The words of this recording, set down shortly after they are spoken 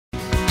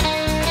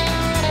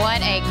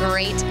a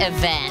great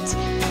event.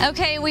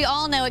 Okay, we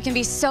all know it can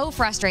be so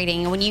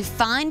frustrating when you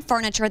find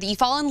furniture that you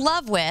fall in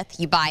love with,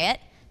 you buy it,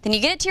 then you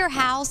get it to your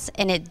house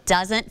and it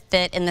doesn't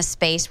fit in the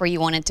space where you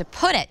wanted to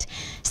put it.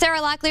 Sarah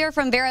Locklear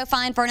from Barrow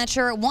Fine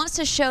Furniture wants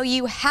to show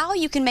you how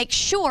you can make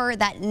sure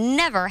that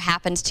never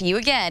happens to you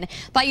again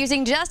by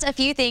using just a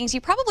few things you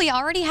probably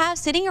already have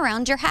sitting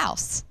around your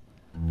house.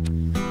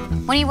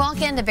 When you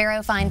walk into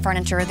Barrow Fine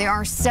Furniture, there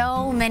are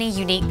so many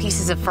unique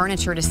pieces of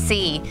furniture to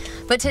see.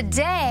 But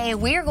today,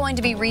 we are going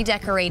to be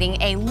redecorating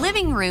a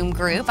living room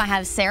group. I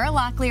have Sarah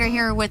Locklear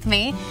here with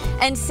me.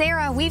 And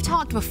Sarah, we've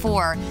talked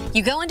before.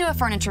 You go into a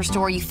furniture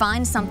store, you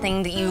find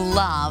something that you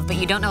love, but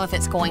you don't know if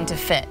it's going to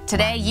fit.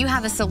 Today, you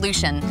have a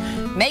solution.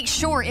 Make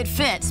sure it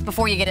fits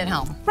before you get it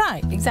home.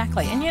 Right,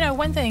 exactly. And you know,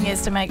 one thing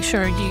is to make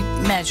sure you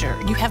measure.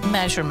 You have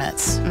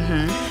measurements.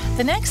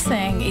 The next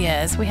thing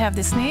is we have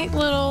this neat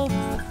little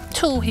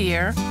tool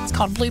here. It's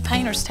called blue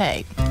painter's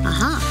tape.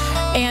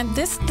 And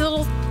this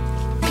little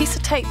piece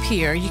of tape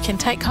here you can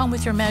take home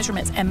with your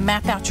measurements and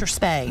map out your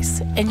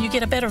space, and you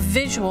get a better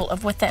visual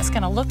of what that's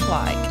going to look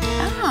like.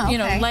 You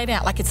know, laid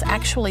out like it's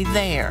actually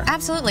there.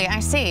 Absolutely, I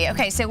see.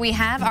 Okay, so we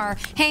have our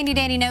handy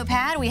dandy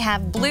notepad, we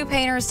have blue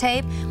painter's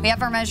tape, we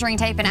have our measuring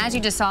tape, and as you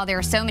just saw, there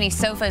are so many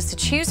sofas to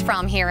choose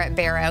from here at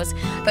Barrow's.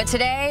 But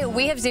today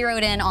we have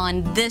zeroed in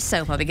on this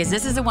sofa because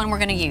this is the one we're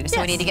going to use.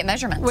 So we need to get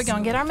measurements. We're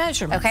going to get our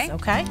measurements.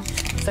 Okay.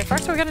 So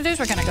first what we're going to do is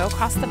we're going to go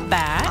across the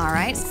back. All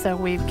right. So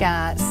we've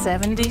got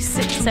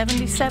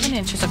 77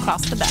 inches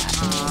across the back.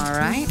 All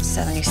right,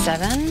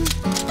 77.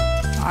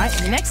 All right,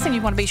 and the next thing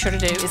you want to be sure to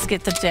do is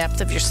get the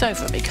depth of your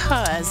sofa,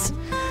 because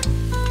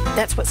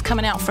that's what's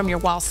coming out from your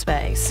wall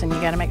space, and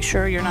you got to make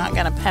sure you're not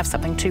going to have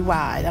something too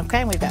wide. Okay,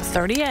 and we've got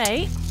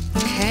 38.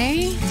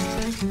 Okay.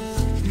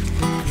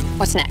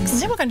 What's next?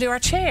 And then we're going to do our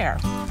chair.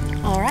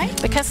 All right.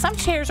 Because some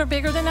chairs are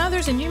bigger than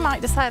others, and you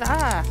might decide,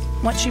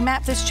 once you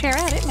map this chair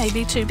out, it may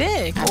be too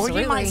big. Absolutely.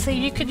 Or you might see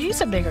you could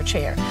use a bigger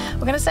chair. We're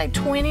going to say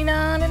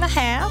 29 and a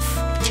half.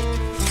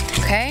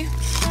 Okay.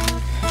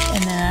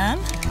 And then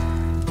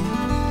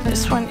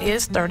this one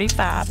is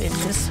 35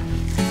 inches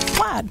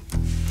wide.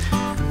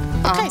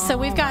 Okay, so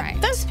we've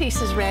got those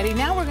pieces ready.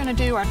 Now we're going to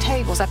do our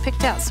tables. I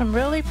picked out some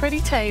really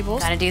pretty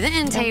tables. Got to do the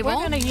end table.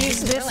 We're going to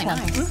use this really one.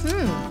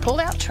 Nice. Pulled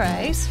out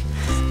trays.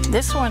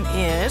 This one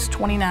is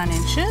 29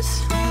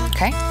 inches.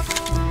 Okay.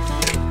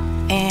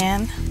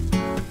 And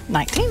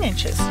 19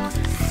 inches.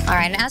 All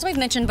right, and as we've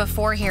mentioned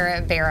before here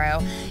at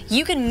Barrow,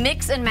 you can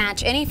mix and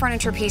match any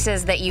furniture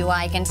pieces that you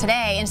like. And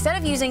today, instead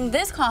of using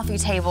this coffee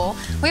table,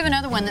 we have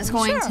another one that's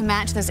going to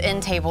match this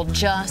end table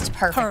just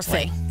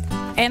perfectly.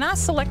 And I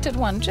selected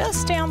one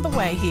just down the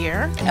way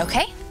here.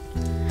 Okay.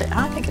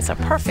 I think it's a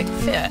perfect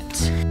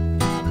fit.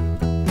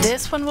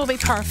 This one will be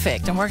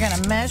perfect, and we're going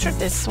to measure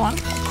this one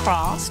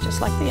across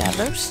just like the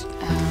others.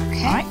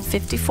 Okay. All right,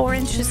 54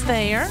 inches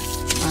there.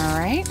 All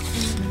right.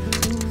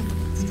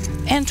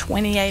 And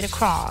 28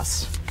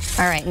 across.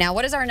 All right, now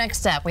what is our next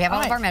step? We have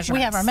all of our measurements.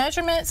 We have our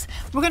measurements.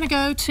 We're going to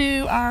go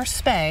to our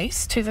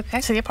space, to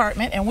the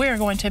apartment, and we're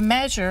going to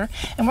measure,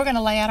 and we're going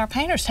to lay out our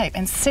painter's tape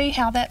and see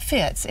how that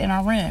fits in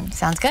our room.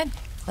 Sounds good.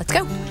 Let's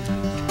go.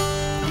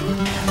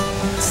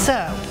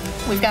 So,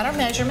 we've got our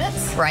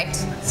measurements. Right.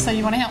 So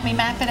you want to help me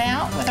map it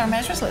out with our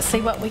measurements? Let's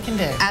see what we can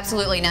do.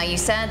 Absolutely. Now, you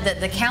said that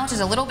the couch is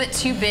a little bit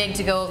too big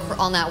to go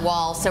on that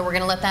wall, so we're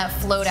going to let that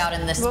float out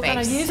in this space. We're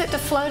going to use it to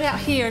float out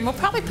here, and we'll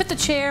probably put the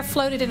chair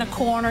floated in a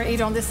corner,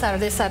 either on this side or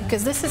this side,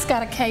 because this has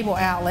got a cable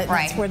outlet.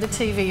 Right. That's where the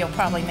TV will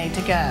probably need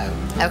to go.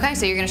 Okay,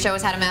 so you're going to show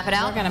us how to map it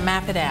out? We're going to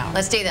map it out.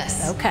 Let's do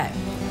this. Okay.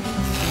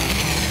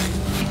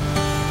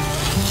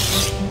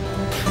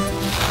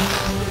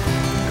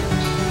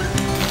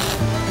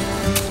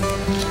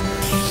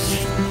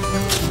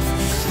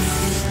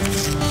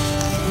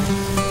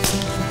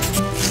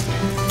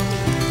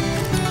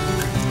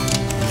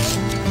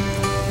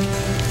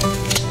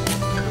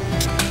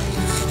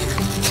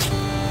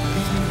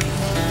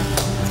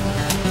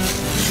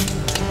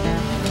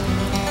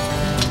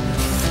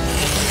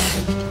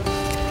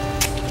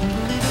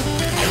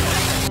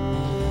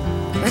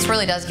 This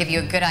really does give you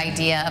a good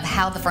idea of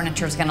how the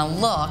furniture is going to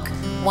look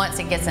once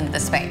it gets into the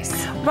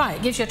space. Right,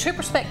 it gives you a true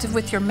perspective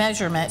with your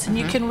measurements, and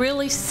you can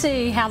really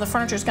see how the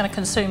furniture is going to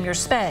consume your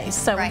space.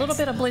 So a little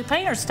bit of blue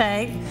painter's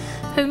tape,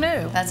 who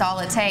knew? That's all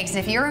it takes.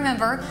 If you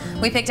remember,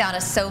 we picked out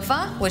a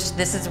sofa, which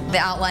this is the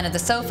outline of the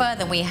sofa.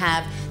 Then we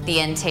have the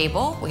end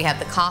table, we have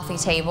the coffee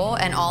table,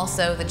 and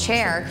also the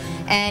chair.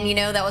 And you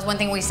know, that was one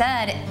thing we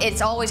said,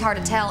 it's always hard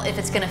to tell if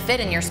it's going to fit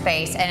in your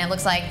space, and it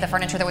looks like the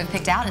furniture that we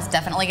picked out is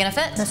definitely going to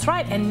fit. That's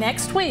right, and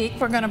next week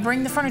we're going to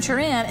bring the furniture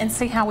in and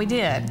see how we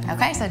did.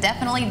 Okay, so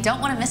definitely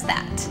don't want to miss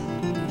that.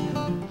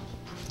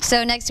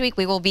 So next week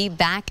we will be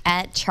back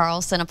at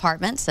Charleston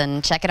Apartments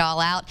and check it all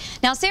out.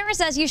 Now Sarah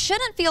says you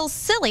shouldn't feel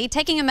silly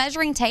taking a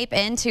measuring tape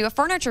into a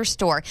furniture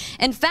store.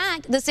 In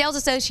fact, the sales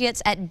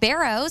associates at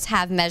Barrow's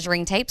have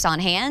measuring tapes on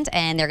hand,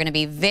 and they're going to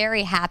be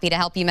very happy to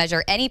help you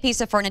measure any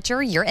piece of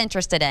furniture you're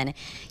interested in.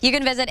 You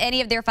can visit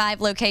any of their 5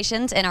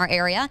 locations in our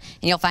area,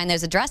 and you'll find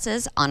those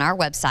addresses on our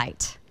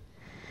website.